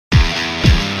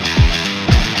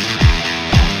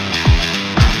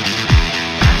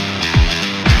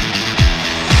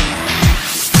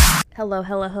Hello,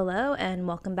 hello, hello, and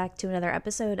welcome back to another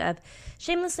episode of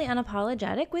Shamelessly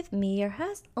Unapologetic with me, your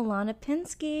host, Alana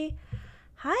Pinsky.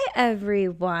 Hi,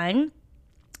 everyone.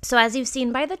 So as you've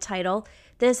seen by the title,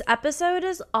 this episode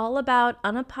is all about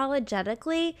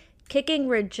unapologetically kicking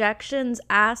rejection's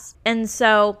ass. And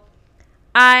so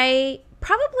I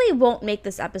probably won't make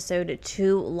this episode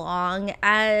too long,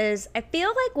 as I feel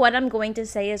like what I'm going to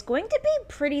say is going to be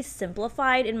pretty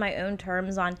simplified in my own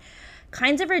terms on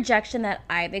kinds of rejection that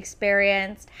I've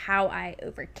experienced, how I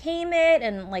overcame it,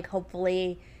 and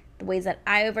hopefully the ways that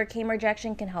I overcame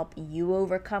rejection can help you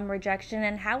overcome rejection,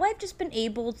 and how I've just been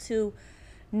able to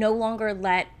no longer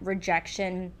let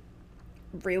rejection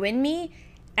ruin me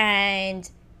and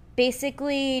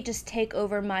basically just take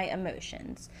over my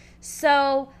emotions.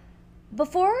 So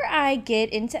before I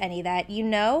get into any of that,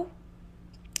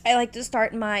 I like to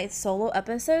start my solo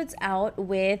episodes out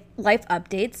with life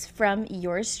updates from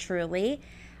yours truly.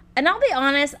 And I'll be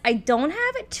honest, I don't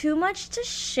have too much to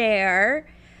share.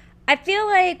 I feel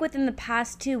like within the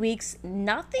past 2 weeks,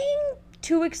 nothing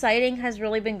too exciting has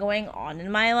really been going on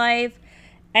in my life.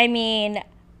 I mean,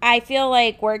 I feel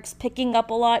like work's picking up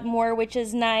a lot more, which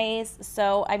is nice.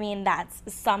 So, that's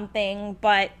something.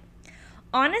 But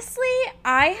honestly,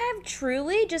 I have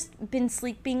truly just been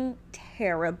sleeping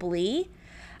terribly.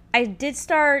 I did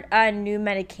start a new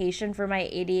medication for my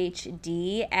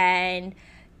ADHD, and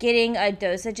getting a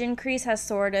dosage increase has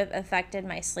sort of affected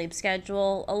my sleep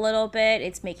schedule a little bit.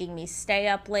 It's making me stay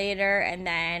up later, and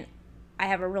then I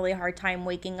have a really hard time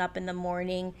waking up in the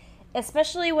morning,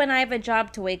 especially when I have a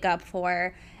job to wake up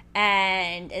for,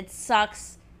 and it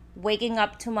sucks waking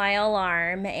up to my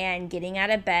alarm and getting out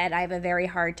of bed. I have a very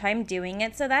hard time doing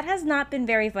it, so that has not been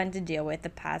very fun to deal with the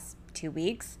past 2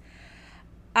 weeks.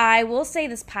 I will say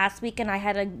this past weekend, I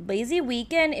had a lazy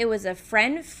weekend. It was a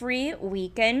friend-free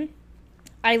weekend.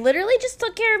 I literally just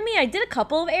took care of me. I did a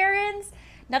couple of errands,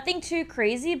 nothing too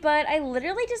crazy, but I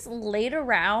literally just laid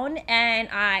around and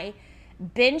I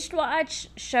binged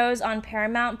watched shows on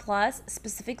Paramount Plus,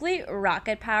 specifically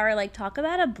Rocket Power. Talk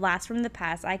about a blast from the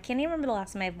past. I can't even remember the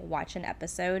last time I've watched an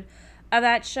episode of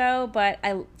that show, but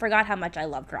I forgot how much I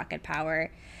loved Rocket Power.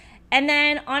 And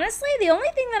then, honestly, the only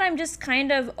thing that I'm just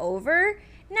kind of over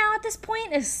now at this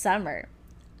point is summer.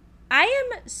 I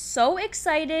am so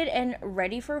excited and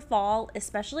ready for fall,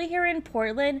 especially here in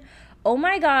Portland. Oh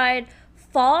my God,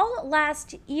 fall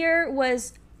last year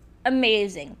was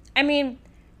amazing.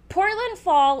 Portland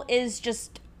fall is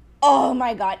just, oh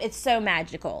my God, it's so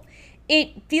magical.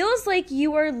 It feels like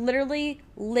you are literally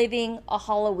living a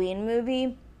Halloween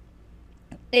movie.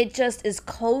 It just is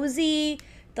cozy.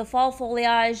 The fall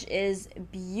foliage is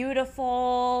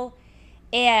beautiful.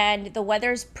 And the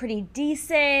weather's pretty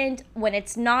decent when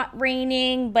it's not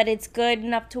raining, but it's good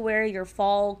enough to wear your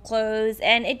fall clothes.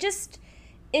 And it just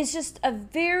is just a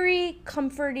very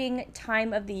comforting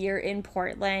time of the year in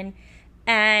Portland.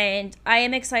 And I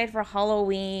am excited for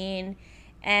Halloween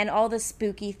and all the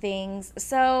spooky things.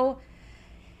 So,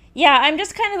 yeah, I'm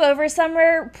just kind of over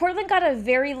summer. Portland got a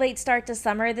very late start to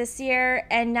summer this year,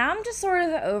 and now I'm just sort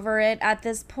of over it at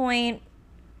this point.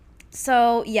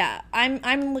 So, yeah,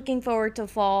 I'm looking forward to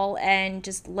fall and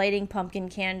just lighting pumpkin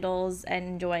candles and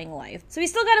enjoying life. So we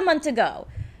still got a month to go.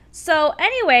 So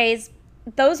anyways,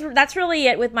 that's really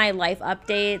it with my life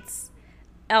updates.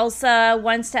 Elsa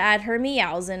wants to add her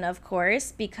meows in, of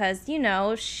course, because,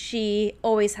 she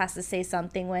always has to say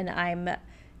something when I'm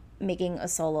making a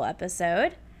solo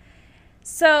episode.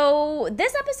 So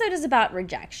this episode is about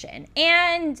rejection.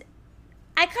 And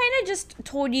I kind of just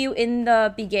told you in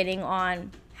the beginning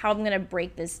on how I'm going to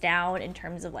break this down in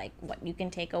terms of what you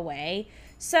can take away.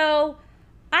 So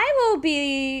I will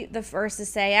be the first to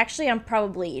say, actually I'm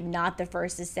probably not the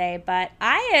first to say, but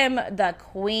I am the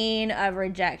queen of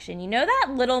rejection. You know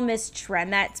that Little Miss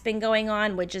trend that's been going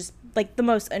on, which is the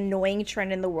most annoying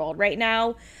trend in the world right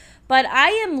now. But I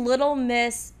am Little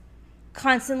Miss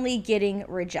constantly getting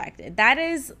rejected. That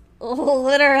is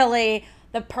literally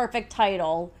the perfect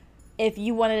title if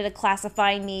you wanted to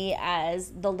classify me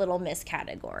as the Little Miss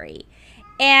category.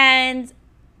 And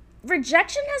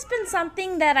rejection has been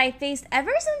something that I faced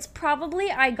ever since probably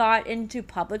I got into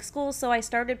public school. So I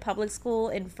started public school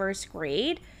in first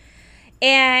grade.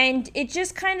 And it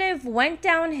just kind of went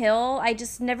downhill. I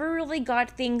just never really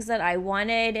got things that I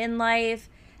wanted in life.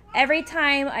 Every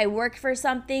time I worked for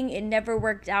something, it never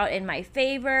worked out in my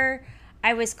favor.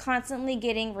 I was constantly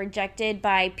getting rejected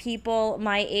by people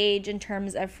my age in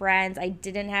terms of friends. I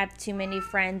didn't have too many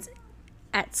friends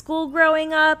at school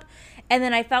growing up. And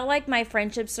then I felt like my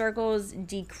friendship circles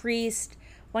decreased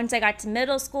once I got to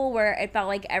middle school, where it felt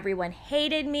like everyone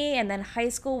hated me. And then high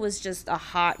school was just a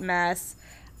hot mess.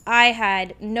 I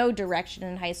had no direction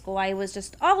in high school. I was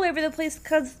just all over the place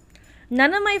because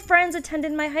none of my friends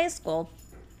attended my high school.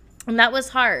 And that was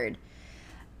hard.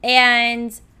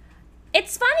 And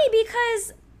it's funny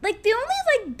because, like, the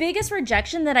only, like, biggest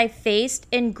rejection that I faced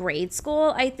in grade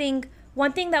school, I think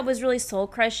one thing that was really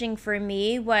soul-crushing for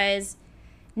me was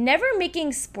never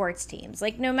making sports teams.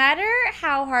 Like, no matter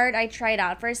how hard I tried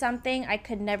out for something, I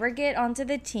could never get onto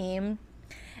the team.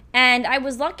 And I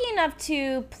was lucky enough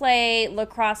to play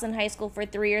lacrosse in high school for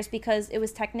 3 years because it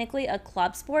was technically a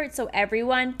club sport. So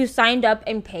everyone who signed up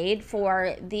and paid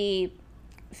for the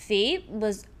fee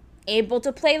was able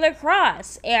to play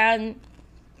lacrosse. And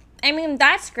I mean,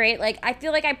 that's great. Like, I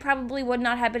feel like I probably would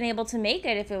not have been able to make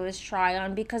it if it was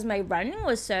try-on because my running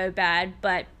was so bad.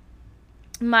 But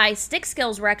my stick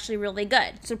skills were actually really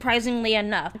good, surprisingly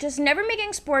enough. Just never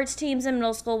making sports teams in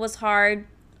middle school was hard.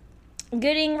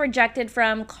 Getting rejected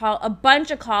from a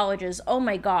bunch of colleges. Oh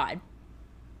my God.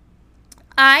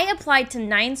 I applied to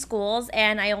 9 schools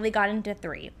and I only got into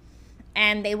 3.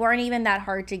 And they weren't even that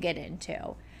hard to get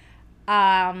into.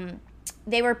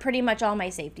 They were pretty much all my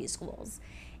safety schools.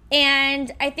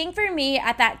 And I think for me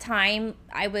at that time,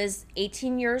 I was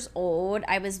 18 years old.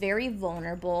 I was very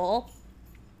vulnerable.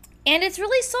 And it's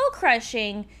really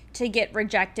soul-crushing to get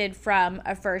rejected from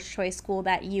a first-choice school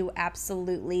that you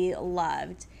absolutely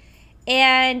loved.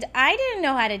 And I didn't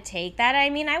know how to take that.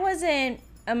 I mean, I wasn't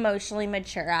emotionally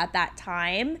mature at that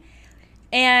time.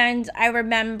 And I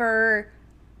remember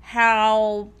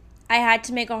how I had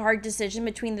to make a hard decision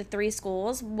between the 3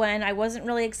 schools when I wasn't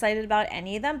really excited about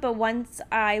any of them. But once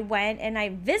I went and I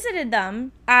visited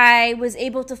them, I was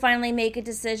able to finally make a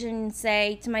decision and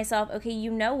say to myself, okay, you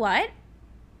know what?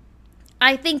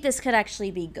 I think this could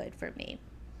actually be good for me.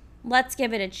 Let's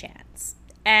give it a chance.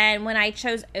 And when I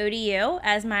chose ODU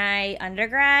as my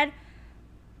undergrad,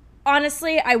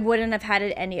 honestly, I wouldn't have had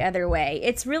it any other way.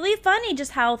 It's really funny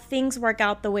just how things work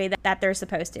out the way that they're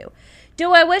supposed to.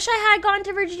 Do I wish I had gone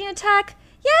to Virginia Tech?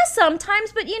 Yeah,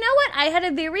 sometimes. But you know what? I had a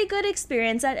very good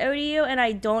experience at ODU, and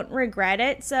I don't regret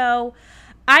it. So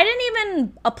I didn't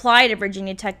even apply to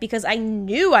Virginia Tech because I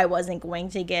knew I wasn't going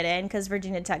to get in because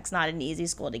Virginia Tech's not an easy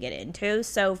school to get into.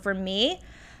 So for me,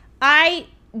 I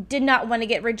did not want to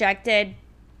get rejected.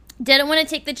 Didn't want to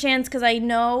take the chance because I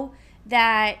know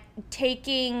that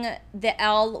taking the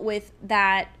L with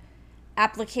that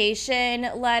application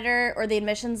letter or the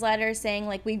admissions letter saying,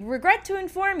 like, we regret to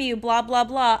inform you, blah, blah,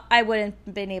 blah, I wouldn't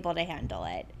have been able to handle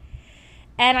it.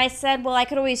 And I said, well, I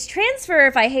could always transfer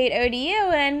if I hate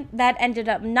ODU, and that ended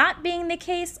up not being the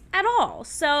case at all.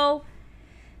 So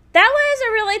that was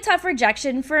a really tough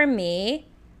rejection for me.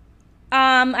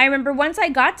 I remember once I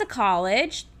got to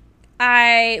college,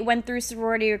 I went through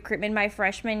sorority recruitment my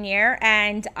freshman year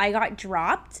and I got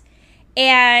dropped.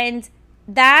 And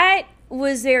that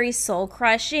was very soul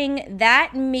crushing.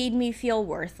 That made me feel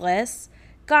worthless.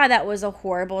 God, that was a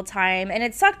horrible time. And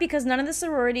it sucked because none of the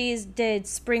sororities did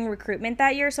spring recruitment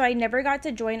that year. So I never got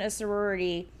to join a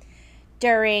sorority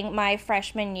during my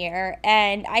freshman year.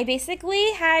 And I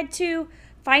basically had to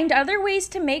find other ways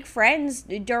to make friends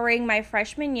during my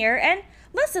freshman year. And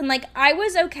listen, like, I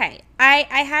was okay. I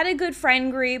had a good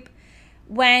friend group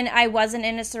when I wasn't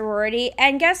in a sorority.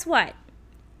 And guess what?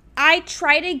 I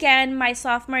tried again my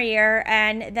sophomore year,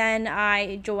 and then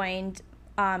I joined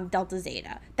Delta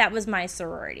Zeta. That was my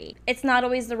sorority. It's not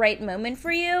always the right moment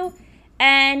for you.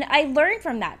 And I learned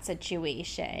from that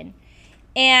situation.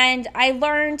 And I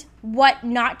learned what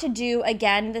not to do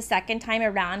again the second time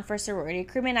around for sorority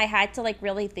recruitment. I had to, like,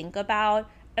 really think about,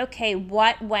 okay,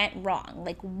 what went wrong?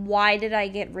 Like, why did I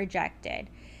get rejected?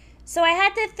 So I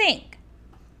had to think.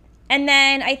 And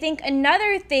then I think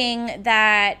another thing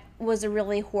that was a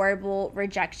really horrible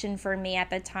rejection for me at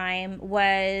the time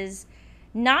was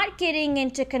not getting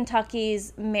into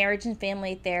Kentucky's marriage and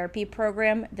family therapy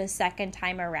program the second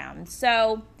time around.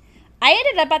 So I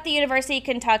ended up at the University of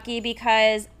Kentucky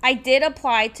because I did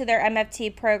apply to their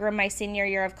MFT program my senior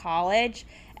year of college,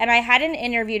 and I had an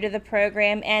interview to the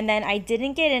program, and then I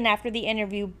didn't get in after the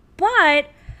interview, but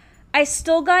I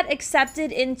still got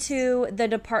accepted into the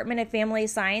Department of Family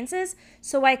Sciences,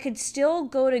 so I could still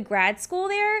go to grad school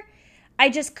there. I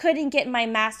just couldn't get my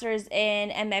master's in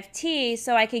MFT,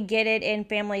 so I could get it in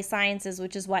Family Sciences,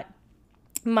 which is what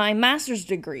my master's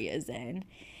degree is in.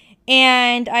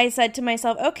 And I said to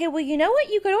myself, okay, well, you know what?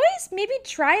 You could always maybe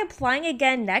try applying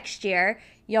again next year.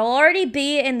 You'll already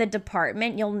be in the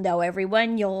department. You'll know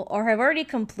everyone. Or have already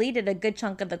completed a good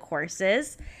chunk of the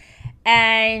courses.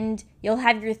 And you'll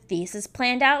have your thesis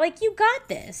planned out. Like, you got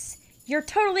this. You're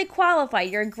totally qualified.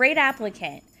 You're a great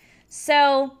applicant.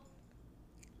 So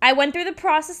I went through the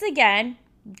process again.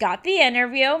 got the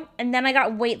interview, and then I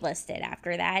got waitlisted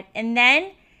after that. And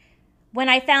then when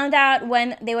I found out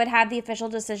when they would have the official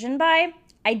decision by,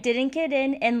 I didn't get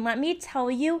in. And let me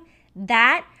tell you,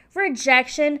 that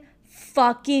rejection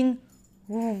fucking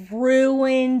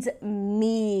ruined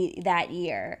me that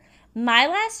year. My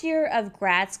last year of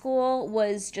grad school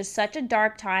was just such a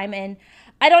dark time. And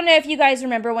I don't know if you guys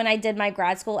remember when I did my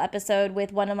grad school episode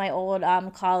with one of my old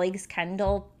colleagues,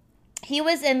 Kendall. He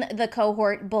was in the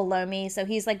cohort below me, so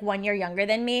he's like 1 year younger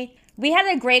than me. We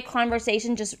had a great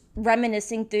conversation just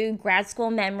reminiscing through grad school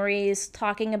memories,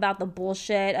 talking about the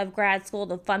bullshit of grad school,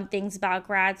 the fun things about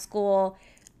grad school,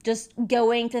 just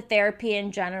going to therapy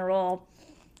in general.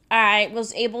 I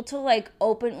was able to like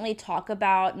openly talk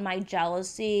about my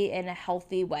jealousy in a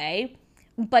healthy way.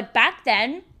 But back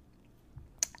then,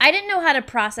 I didn't know how to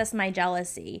process my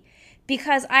jealousy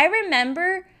because I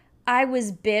remember I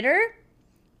was bitter.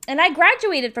 And I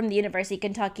graduated from the University of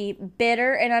Kentucky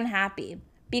bitter and unhappy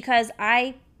because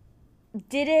I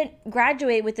didn't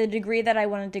graduate with the degree that I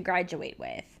wanted to graduate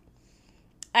with.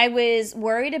 I was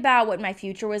worried about what my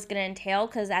future was going to entail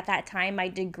because at that time my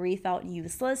degree felt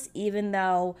useless, even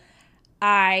though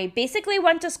I basically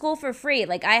went to school for free.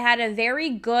 Like I had a very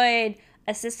good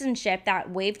assistantship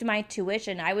that waived my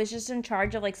tuition. I was just in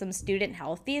charge of like some student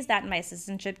health fees that my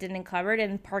assistantship didn't cover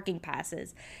and parking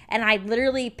passes. And I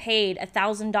literally paid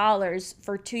 $1,000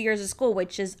 for 2 years of school,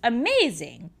 which is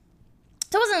amazing.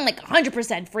 So it wasn't like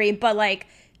 100% free, but like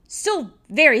still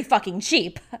very fucking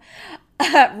cheap,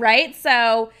 right?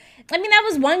 So, I mean, that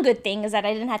was one good thing is that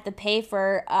I didn't have to pay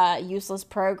for a useless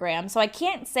program. So I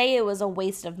can't say it was a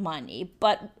waste of money,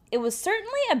 but it was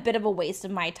certainly a bit of a waste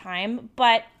of my time.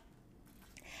 But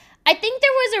I think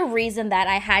there was a reason that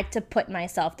I had to put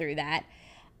myself through that.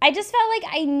 I just felt like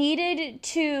I needed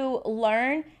to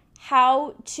learn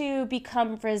how to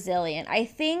become resilient. I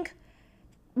think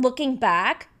looking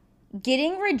back,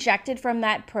 getting rejected from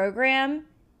that program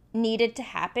needed to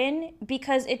happen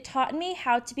because it taught me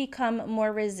how to become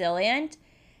more resilient.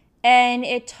 And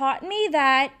it taught me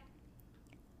that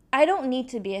I don't need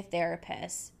to be a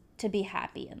therapist to be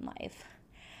happy in life.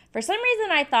 For some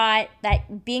reason, I thought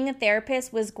that being a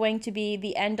therapist was going to be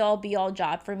the end-all, be-all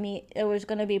job for me. It was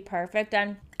going to be perfect.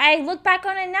 And I look back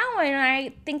on it now and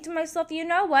I think to myself, you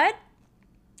know what?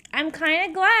 I'm kind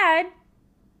of glad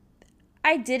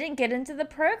I didn't get into the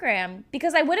program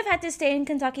because I would have had to stay in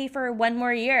Kentucky for 1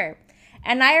 more year.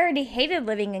 And I already hated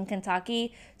living in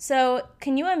Kentucky. So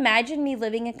can you imagine me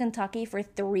living in Kentucky for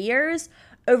 3 years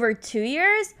over 2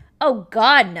 years? Oh,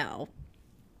 God, no.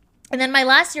 And then my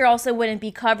last year also wouldn't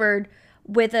be covered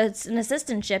with an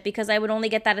assistantship because I would only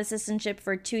get that assistantship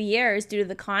for 2 years due to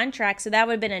the contract. So that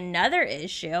would have been another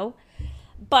issue.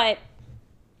 But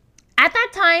at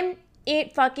that time,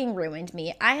 it fucking ruined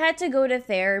me. I had to go to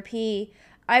therapy.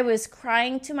 I was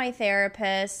crying to my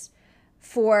therapist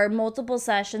for multiple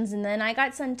sessions. And then I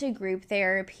got sent to group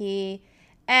therapy.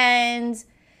 And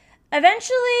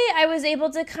eventually I was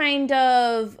able to kind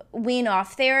of wean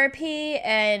off therapy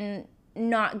and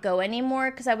not go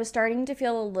anymore because I was starting to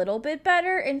feel a little bit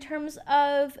better in terms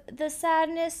of the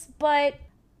sadness, but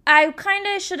I kind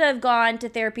of should have gone to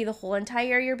therapy the whole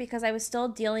entire year because I was still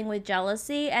dealing with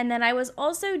jealousy, and then I was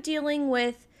also dealing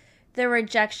with the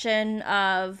rejection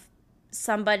of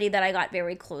somebody that I got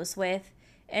very close with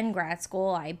in grad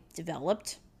school. I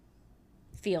developed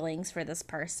feelings for this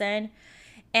person,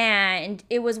 and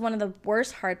it was one of the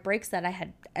worst heartbreaks that I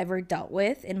had ever dealt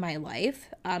with in my life.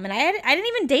 And I didn't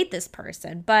even date this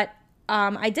person, but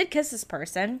I did kiss this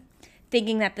person,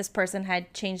 thinking that this person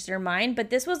had changed their mind. But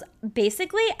this was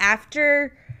basically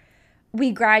after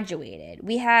we graduated.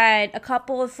 We had a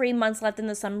couple of free months left in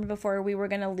the summer before we were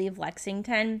going to leave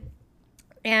Lexington.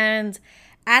 And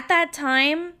at that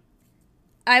time,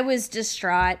 I was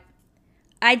distraught.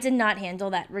 I did not handle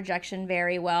that rejection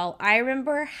very well. I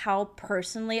remember how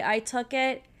personally I took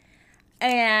it.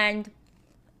 And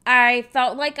I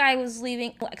felt like I was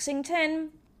leaving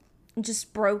Lexington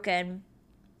just broken,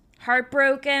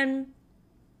 heartbroken,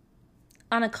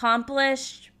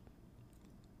 unaccomplished,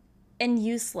 and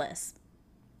useless.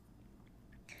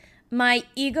 My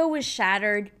ego was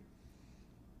shattered,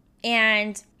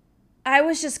 and I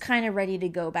was just kind of ready to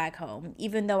go back home,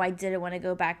 even though I didn't want to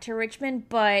go back to Richmond.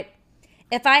 But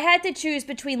if I had to choose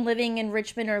between living in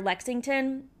Richmond or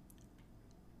Lexington,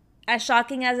 as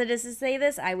shocking as it is to say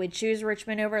this, I would choose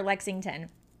Richmond over Lexington,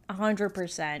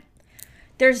 100%.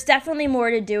 There's definitely more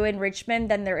to do in Richmond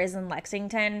than there is in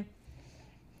Lexington.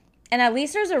 And at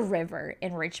least there's a river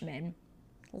in Richmond.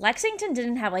 Lexington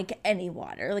didn't have like any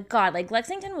water. Like, God, like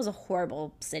Lexington was a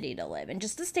horrible city to live in.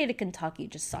 Just the state of Kentucky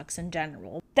just sucks in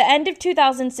general. The end of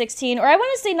 2016, or I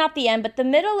want to say not the end, but the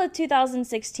middle of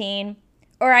 2016,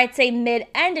 or I'd say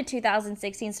mid-end of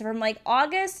 2016, so from like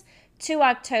August to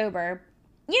October,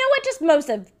 you know what, just most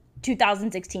of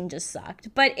 2016 just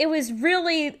sucked. But it was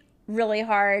really, really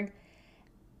hard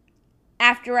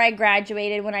after I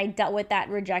graduated when I dealt with that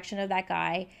rejection of that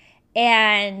guy.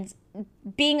 And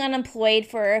being unemployed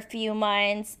for a few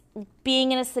months,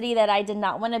 being in a city that I did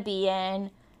not want to be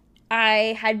in.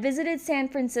 I had visited San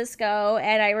Francisco,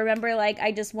 and I remember like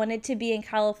I just wanted to be in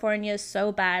California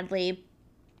so badly.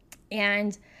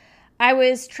 And I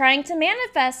was trying to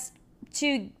manifest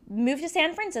to move to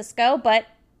San Francisco, but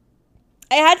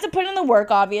I had to put in the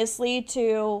work, obviously,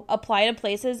 to apply to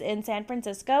places in San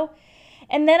Francisco.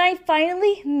 And then I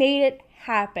finally made it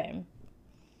happen.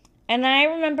 And I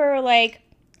remember like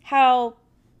how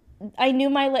I knew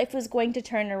my life was going to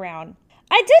turn around.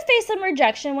 I did face some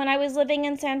rejection when I was living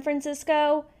in San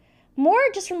Francisco, more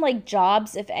just from like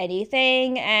jobs, if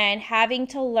anything, and having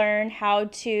to learn how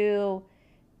to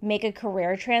make a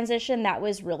career transition. That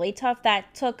was really tough.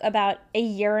 That took about a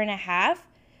year and a half,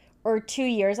 or 2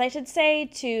 years, I should say,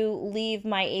 to leave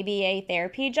my ABA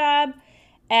therapy job.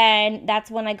 And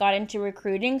that's when I got into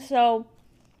recruiting. So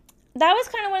that was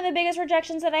kind of one of the biggest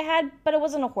rejections that I had, but it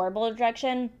wasn't a horrible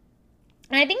rejection.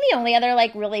 And I think the only other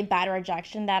like really bad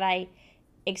rejection that I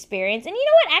experienced, and you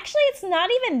know what, actually it's not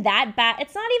even that bad.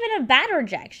 It's not even a bad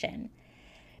rejection.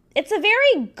 It's a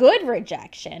very good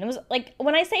rejection. It was like,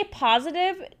 when I say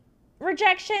positive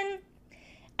rejection,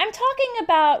 I'm talking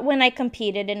about when I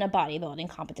competed in a bodybuilding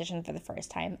competition for the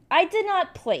first time. I did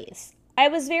not place. I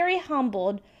was very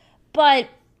humbled, but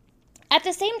at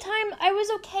the same time, I was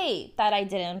okay that I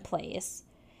didn't place,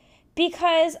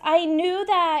 because I knew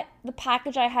that the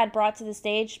package I had brought to the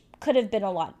stage could have been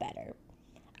a lot better.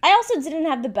 I also didn't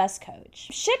have the best coach.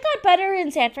 Shit got better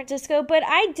in San Francisco, but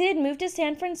I did move to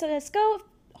San Francisco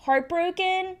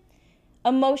heartbroken,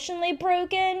 emotionally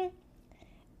broken,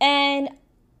 and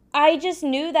I just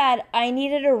knew that I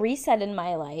needed a reset in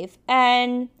my life.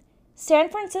 And San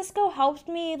Francisco helped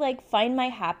me like find my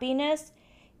happiness.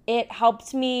 It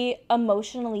helped me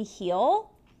emotionally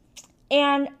heal.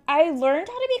 And I learned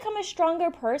how to become a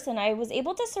stronger person. I was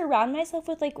able to surround myself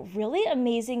with like really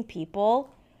amazing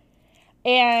people.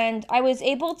 And I was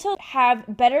able to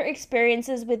have better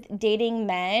experiences with dating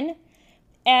men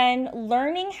and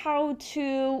learning how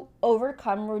to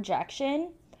overcome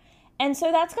rejection. And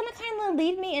so that's going to kind of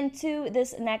lead me into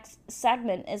this next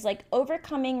segment, is like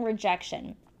overcoming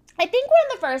rejection. I think one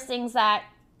of the first things that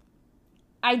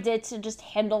I did to just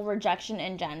handle rejection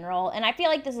in general, and I feel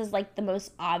like this is like the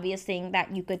most obvious thing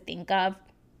that you could think of,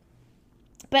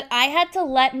 but I had to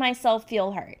let myself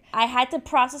feel hurt. I had to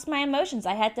process my emotions.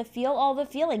 I had to feel all the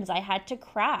feelings. I had to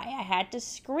cry. I had to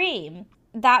scream.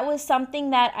 That was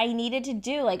something that I needed to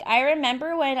do. Like, I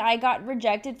remember when I got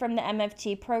rejected from the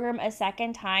MFT program a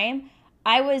second time,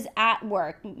 I was at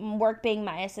work being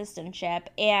my assistantship,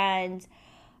 and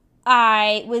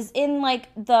I was in like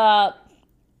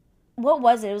what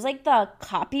was it? It was like the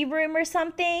copy room or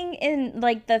something in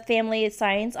like the family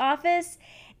science office.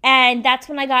 And that's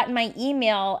when I got my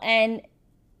email, and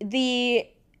the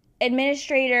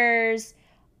administrators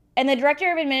and the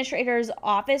director of administrators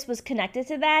office was connected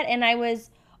to that. And I was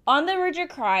on the verge of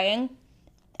crying.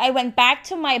 I went back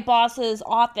to my boss's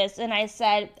office and I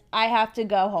said, I have to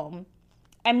go home.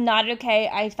 I'm not okay.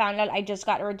 I found out I just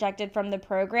got rejected from the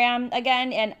program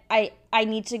again, and I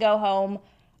need to go home.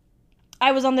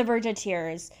 I was on the verge of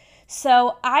tears.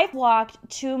 So I walked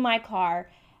to my car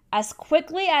as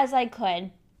quickly as I could.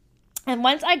 And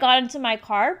once I got into my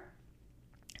car,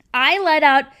 I let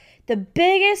out the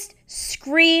biggest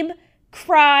scream,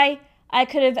 cry I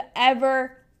could have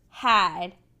ever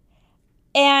had.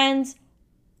 And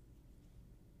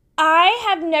I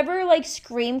have never like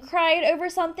scream cried over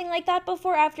something like that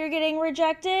before after getting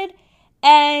rejected.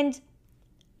 And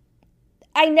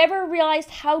I never realized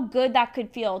how good that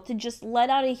could feel to just let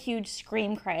out a huge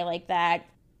scream cry like that.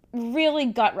 Really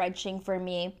gut-wrenching for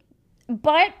me.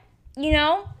 But, you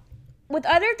know, with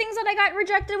other things that I got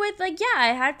rejected with, like, yeah, I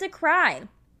had to cry.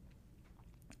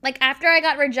 Like, after I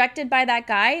got rejected by that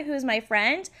guy who's my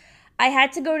friend, I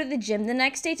had to go to the gym the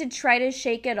next day to try to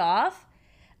shake it off.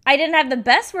 I didn't have the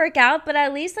best workout, but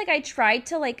at least, like, I tried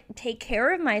to, like, take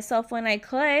care of myself when I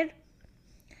could.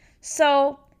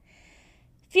 So,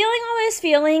 feeling all those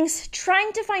feelings,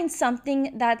 trying to find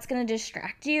something that's going to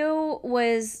distract you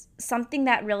was something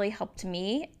that really helped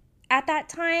me at that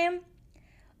time.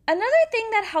 Another thing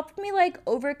that helped me like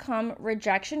overcome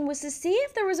rejection was to see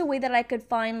if there was a way that I could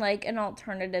find like an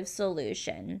alternative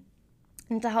solution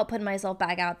and to help put myself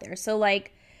back out there. So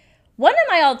like one of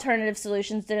my alternative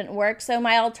solutions didn't work. So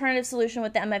my alternative solution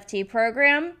with the MFT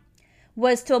program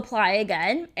was to apply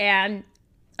again. And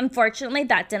unfortunately,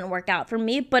 that didn't work out for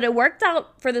me, but it worked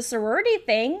out for the sorority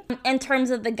thing. In terms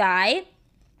of the guy,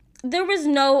 there was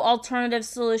no alternative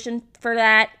solution for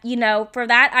that. You know, for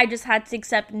that, I just had to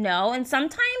accept no. And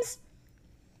sometimes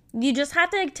you just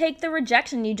have to take the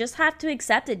rejection. You just have to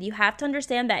accept it. You have to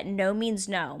understand that no means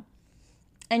no.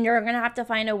 And you're going to have to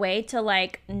find a way to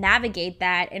like navigate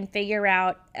that and figure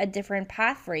out a different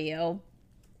path for you.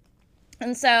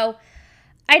 And so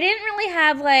I didn't really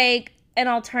have like an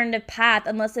alternative path,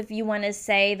 unless if you want to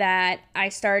say that I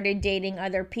started dating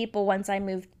other people once I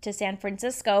moved to San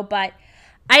Francisco. But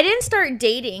I didn't start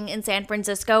dating in San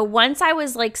Francisco once I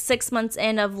was like 6 months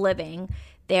in of living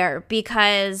there,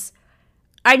 because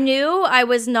I knew I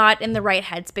was not in the right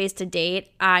headspace to date.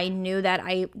 I knew that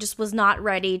I just was not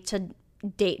ready to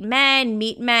date men,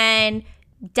 meet men,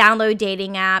 download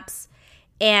dating apps.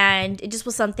 And it just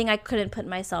was something I couldn't put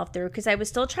myself through because I was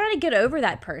still trying to get over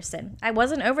that person. I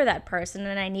wasn't over that person,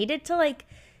 and I needed to like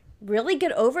really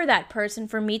get over that person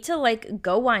for me to like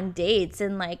go on dates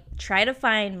and like try to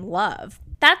find love.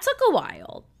 That took a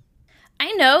while.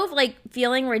 I know like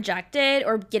feeling rejected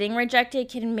or getting rejected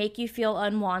can make you feel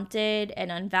unwanted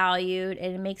and unvalued,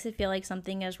 and it makes it feel like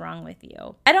something is wrong with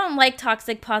you. I don't like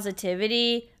toxic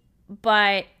positivity,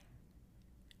 but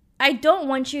I don't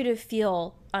want you to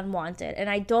feel unwanted, and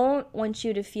I don't want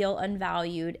you to feel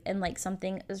unvalued and like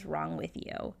something is wrong with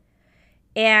you.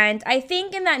 And I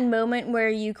think in that moment where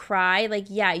you cry, like,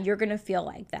 yeah, you're going to feel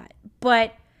like that,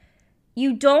 but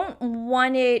you don't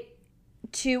want it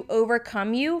to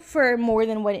overcome you for more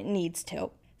than what it needs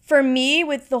to. For me,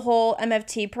 with the whole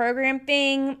MFT program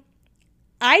thing,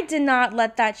 I did not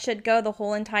let that shit go the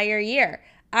whole entire year.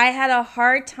 I had a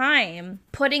hard time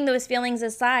putting those feelings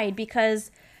aside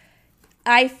because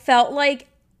I felt like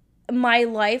my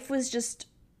life was just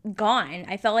gone.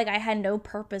 I felt like I had no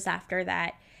purpose after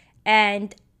that.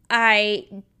 And I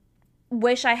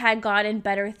wish I had gotten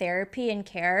better therapy and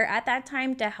care at that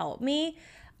time to help me.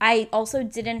 I also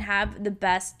didn't have the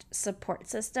best support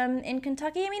system in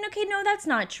Kentucky. I mean, okay, no, that's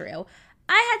not true.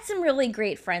 I had some really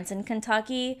great friends in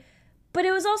Kentucky, but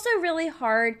it was also really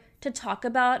hard to talk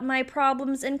about my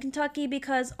problems in Kentucky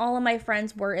because all of my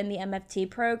friends were in the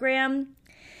MFT program.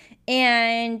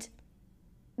 And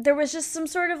there was just some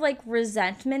sort of like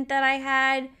resentment that I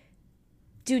had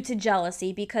due to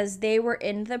jealousy because they were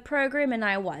in the program and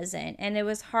I wasn't. And it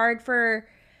was hard for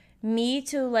me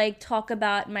to like talk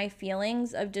about my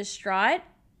feelings of distraught.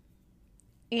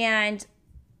 And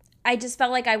I just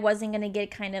felt like I wasn't going to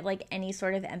get kind of like any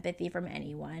sort of empathy from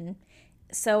anyone.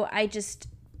 So I just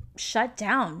shut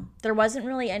down. There wasn't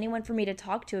really anyone for me to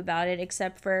talk to about it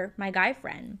except for my guy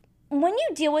friend. When you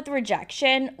deal with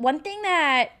rejection, one thing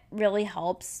that really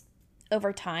helps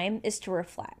over time is to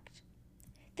reflect.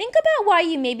 Think about why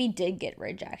you maybe did get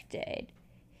rejected.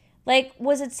 Like,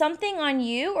 was it something on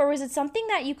you, or was it something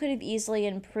that you could have easily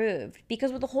improved?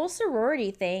 Because with the whole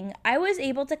sorority thing, I was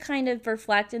able to kind of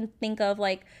reflect and think of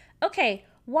like, okay,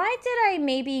 why did I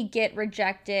maybe get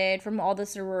rejected from all the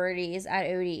sororities at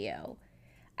ODU?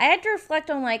 I had to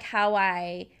reflect on like how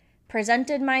I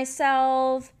presented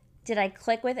myself. Did I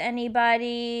click with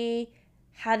anybody?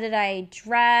 How did I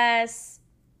dress?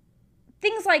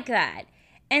 Things like that.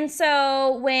 And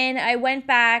so when I went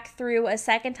back through a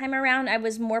second time around, I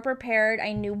was more prepared.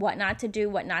 I knew what not to do,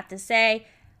 what not to say,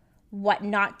 what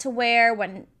not to wear,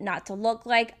 what not to look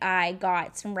like. I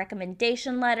got some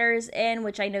recommendation letters in,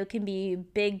 which I know can be a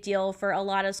big deal for a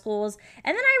lot of schools.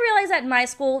 And then I realized that in my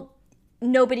school,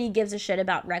 nobody gives a shit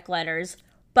about rec letters.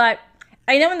 But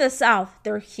I know in the South,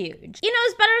 they're huge. You know,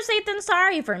 it's better safe than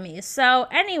sorry for me. So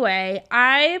anyway,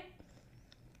 I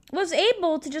was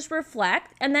able to just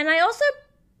reflect. And then I also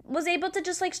was able to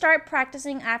just like start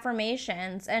practicing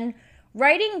affirmations and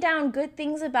writing down good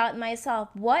things about myself.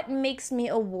 What makes me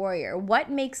a warrior? What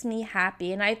makes me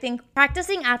happy? And I think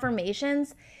practicing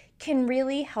affirmations can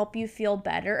really help you feel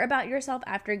better about yourself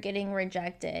after getting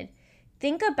rejected.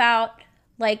 Think about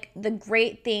like the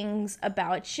great things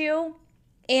about you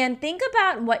and think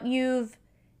about what you've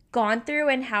gone through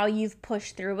and how you've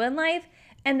pushed through in life.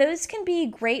 And those can be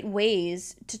great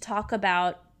ways to talk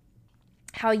about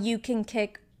how you can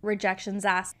kick rejection's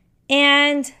ass.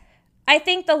 And I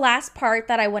think the last part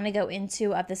that I want to go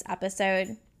into of this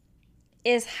episode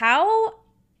is how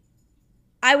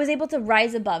I was able to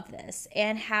rise above this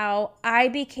and how I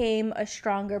became a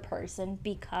stronger person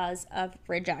because of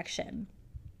rejection.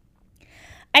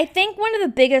 I think one of the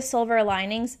biggest silver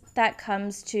linings that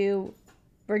comes to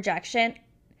rejection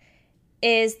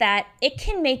is that it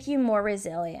can make you more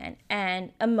resilient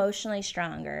and emotionally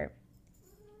stronger.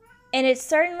 And it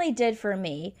certainly did for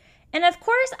me. And of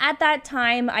course, at that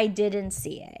time, I didn't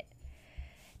see it.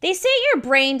 They say your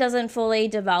brain doesn't fully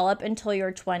develop until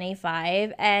you're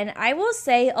 25. And I will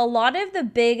say a lot of the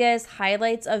biggest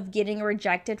highlights of getting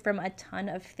rejected from a ton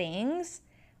of things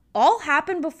all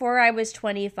happened before I was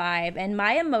 25. And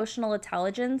my emotional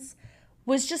intelligence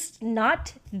was just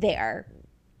not there.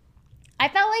 I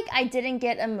felt like I didn't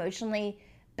get emotionally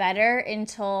better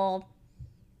until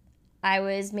I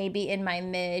was maybe in my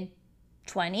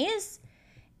mid-20s.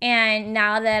 And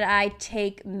now that I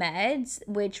take meds,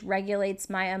 which regulates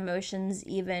my emotions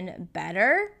even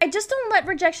better, I just don't let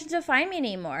rejection define me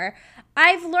anymore.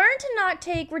 I've learned to not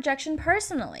take rejection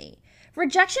personally.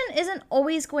 Rejection isn't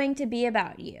always going to be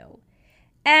about you.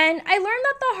 And I learned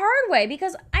that the hard way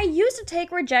because I used to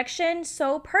take rejection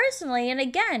so personally. And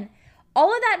again,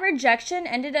 all of that rejection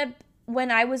ended up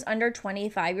when I was under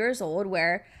 25 years old,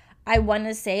 where I want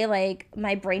to say like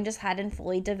my brain just hadn't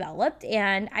fully developed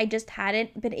and I just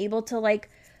hadn't been able to like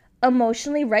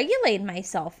emotionally regulate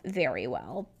myself very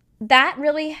well. That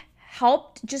really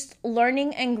helped just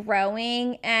learning and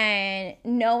growing and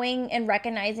knowing and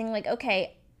recognizing like,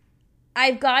 okay,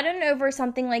 I've gotten over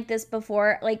something like this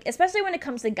before, like especially when it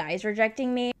comes to guys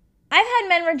rejecting me. I've had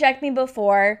men reject me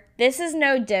before. This is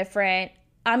no different.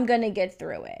 I'm going to get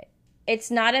through it. It's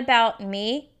not about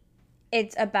me.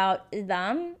 It's about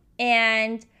them.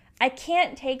 And I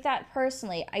can't take that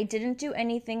personally. I didn't do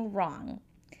anything wrong.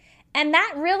 And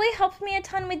that really helped me a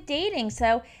ton with dating.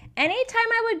 So anytime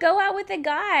I would go out with a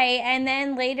guy and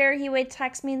then later he would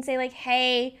text me and say like,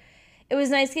 hey, it was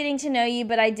nice getting to know you,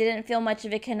 but I didn't feel much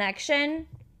of a connection.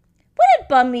 Would it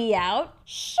bum me out?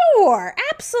 Sure,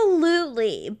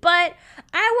 absolutely. But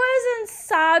I wasn't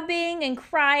sobbing and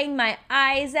crying my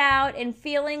eyes out and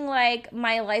feeling like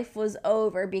my life was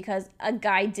over because a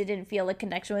guy didn't feel a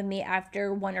connection with me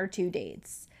after 1 or 2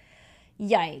 dates.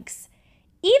 Yikes.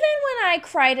 Even when I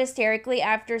cried hysterically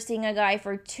after seeing a guy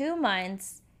for 2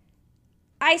 months,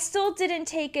 I still didn't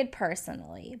take it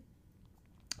personally.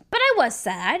 But I was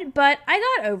sad, but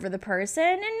I got over the person,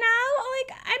 and now,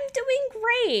 like, I'm doing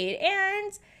great,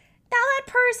 and now that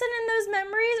person and those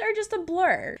memories are just a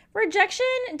blur. Rejection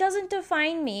doesn't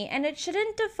define me, and it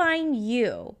shouldn't define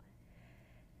you.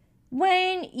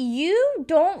 When you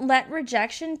don't let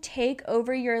rejection take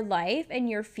over your life and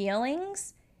your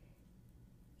feelings,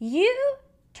 you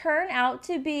turn out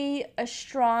to be a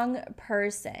strong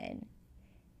person.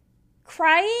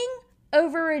 Crying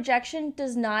over rejection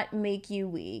does not make you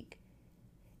weak.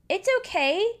 It's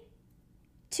okay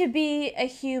to be a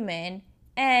human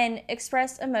and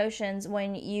express emotions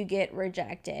when you get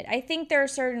rejected. I think there are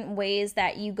certain ways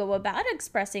that you go about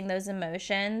expressing those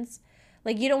emotions.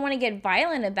 Like, you don't want to get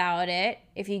violent about it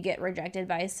if you get rejected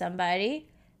by somebody,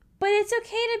 but it's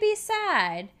okay to be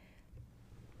sad.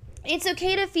 It's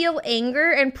okay to feel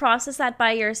anger and process that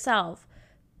by yourself,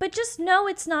 but just know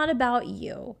it's not about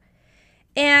you.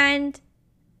 And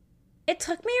it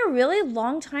took me a really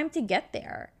long time to get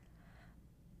there.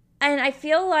 And I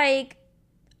feel like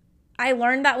I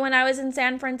learned that when I was in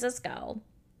San Francisco.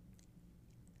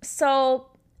 So,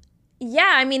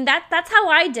 yeah, I mean, that's how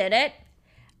I did it.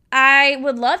 I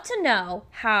would love to know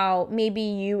how maybe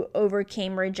you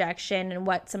overcame rejection and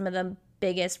what some of the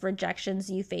biggest rejections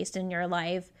you faced in your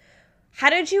life. How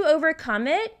did you overcome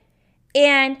it?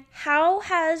 And how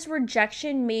has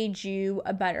rejection made you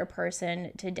a better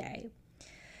person today?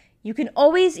 You can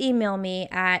always email me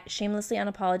at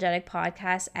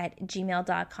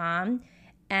shamelesslyunapologeticpodcast@gmail.com.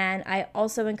 And I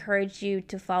also encourage you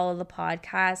to follow the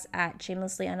podcast at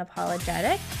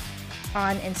shamelesslyunapologetic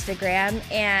on Instagram.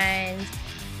 And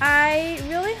I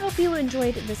really hope you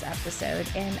enjoyed this episode.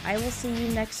 And I will see you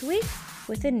next week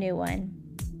with a new one.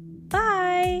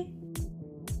 Bye!